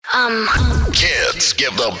Kids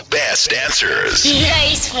give the best answers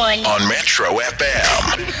Nice one. on Metro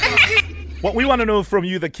FM. What we want to know from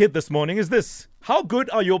you, the kid, this morning is this. How good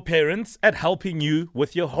are your parents at helping you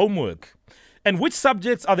with your homework? And which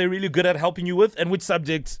subjects are they really good at helping you with? And which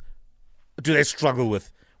subjects do they struggle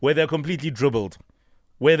with? Where they're completely dribbled?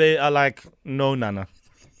 Where they are like, no, Nana.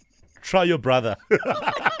 Try your brother.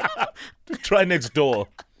 Try next door.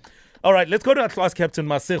 All right, let's go to our class captain,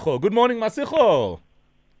 Masigo. Good morning, Masigo.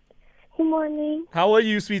 Good morning. How are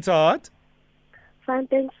you, sweetheart? Fine,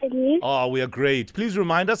 thanks for you. Oh, we are great. Please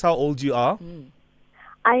remind us how old you are.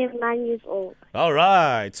 I am 9 years old. All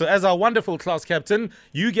right. So as our wonderful class captain,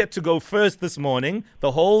 you get to go first this morning.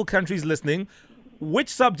 The whole country's listening. Which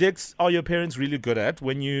subjects are your parents really good at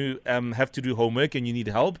when you have to do homework and you need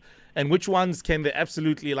help? And which ones can they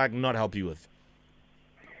absolutely not help you with?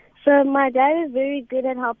 So my dad is very good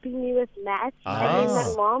at helping me with math. And then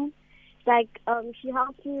my mom, she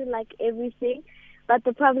helps me with everything. But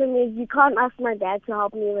the problem is you can't ask my dad to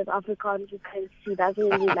help me with Afrikaans because he doesn't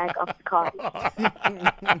really like Afrikaans.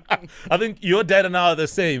 I think your dad and I are the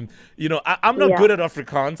same. You know, I'm not good at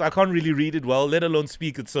Afrikaans. I can't really read it well, let alone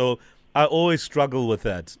speak it. So I always struggle with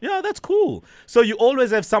that. Yeah, that's cool. So you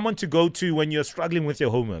always have someone to go to when you're struggling with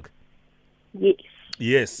your homework? Yes.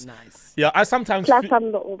 Yes. Nice. Yeah, I sometimes... Plus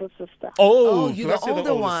I'm the older sister. Oh, you're plus the you're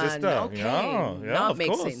older one. sister. Okay. Yeah, Now it of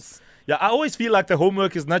makes course. sense. Yeah, I always feel like the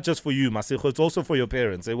homework is not just for you, Masigo. It's also for your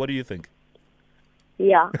parents. What do you think?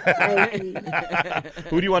 Yeah. I agree.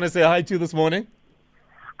 Who do you want to say hi to this morning?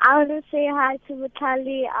 I want to say hi to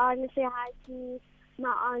Vitali. I want to say hi to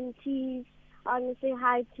my aunties. I want to say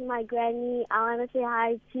hi to my granny. I want to say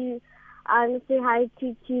hi to I want to say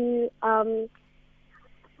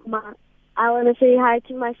hi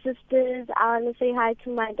to my sisters. I want to say hi to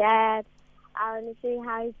my dad. I want to say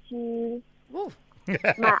hi to Woo.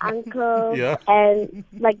 my uncle. Yeah. And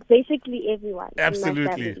basically everyone. in my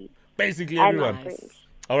Absolutely. family. Basically And my everyone. friends.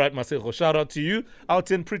 All right, Masigo, shout out to you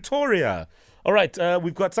out in Pretoria. All right,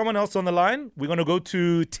 we've got someone else on the line. We're going to go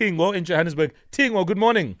to Tingo in Johannesburg. Tingo, good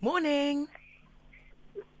morning. Morning.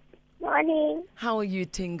 Morning. How are you,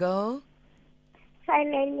 Tingo?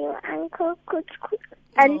 Fine, and you, Uncle Kut Kut.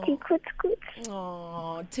 Auntie Kut Kut.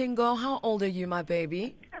 Oh, Tingo, how old are you, my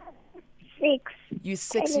baby? 6. You're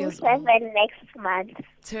 6 Turning years old. 7 next month.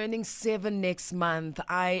 Turning 7 next month.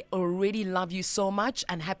 I already love you so much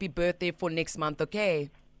and happy birthday for next month, okay?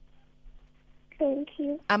 Thank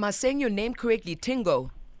you. Am I saying your name correctly, Tingo?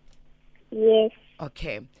 Yes.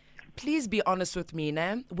 Okay. Please be honest with me,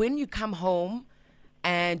 now. When you come home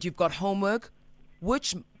and you've got homework,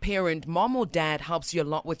 which parent, mom or dad, helps you a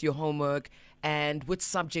lot with your homework, and which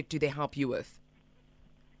subject do they help you with?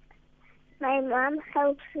 My mom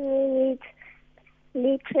helps me with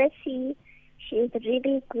literacy. She's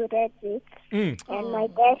really good at it. And my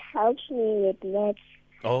dad helps me with maths.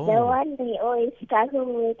 The Oh. one they always struggle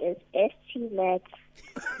with is ST maths.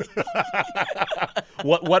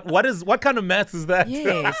 What kind of maths is that?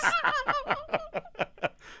 Yes.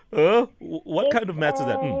 What kind of maths is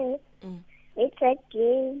that? It's a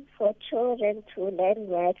game for children to learn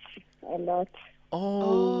maths a lot.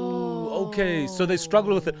 Oh, okay. So they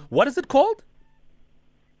struggle with it. What is it called?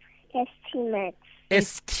 ST maths.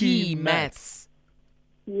 ST Maths.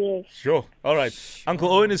 Yes. Sure. All right. Uncle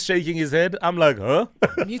Owen is shaking his head. I'm like, huh?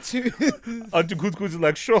 Me too. Auntie Kut is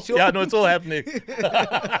like, sure. Yeah, no, it's all happening.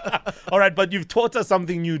 All right, but you've taught us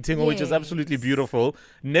something new, Tingo, which is absolutely beautiful.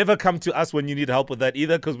 Never come to us when you need help with that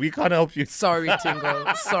either, because we can't help you. Sorry,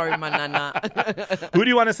 Tingo. Sorry, manana. Who do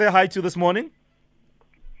you want to say hi to this morning?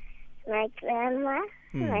 My grandma,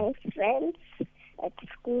 my friends at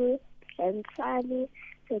school, Sensani,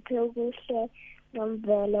 Tutuguhle,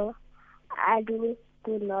 Nombolo, Adu,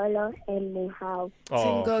 Kunolo, and Muhao.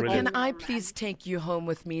 Tingo, brilliant. can I please take you home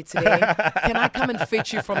with me today? Can I come and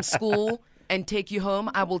fetch you from school and take you home?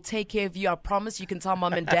 I will take care of you. I promise you can tell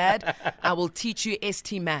mom and dad. I will teach you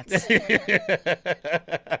ST Maths.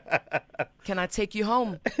 Can I take you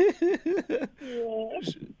home?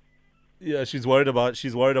 Yes. Yeah, she's worried about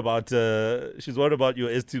your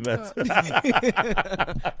ST maths.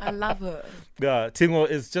 I love her. Yeah, Tingo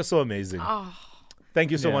is just so amazing. Oh,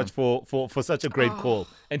 Thank you so much for such a great call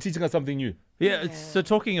and teaching us something new. Yeah, so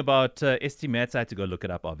talking about ST Maths, I had to go look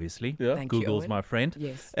it up, obviously. Yeah. Thank you, Google's Owen. my friend.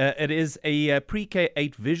 Yes. It is a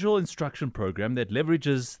pre-K8 visual instruction program that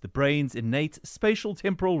leverages the brain's innate spatial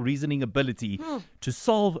temporal reasoning ability to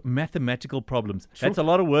solve mathematical problems. That's a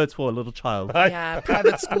lot of words for a little child. yeah,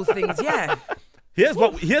 private school things. Yeah. Here's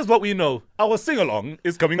what we know. Our sing-along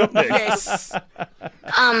is coming up next. Yes.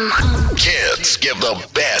 Kids give the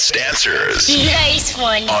best answers Nice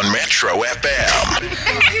one. on Metro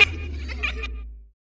FM.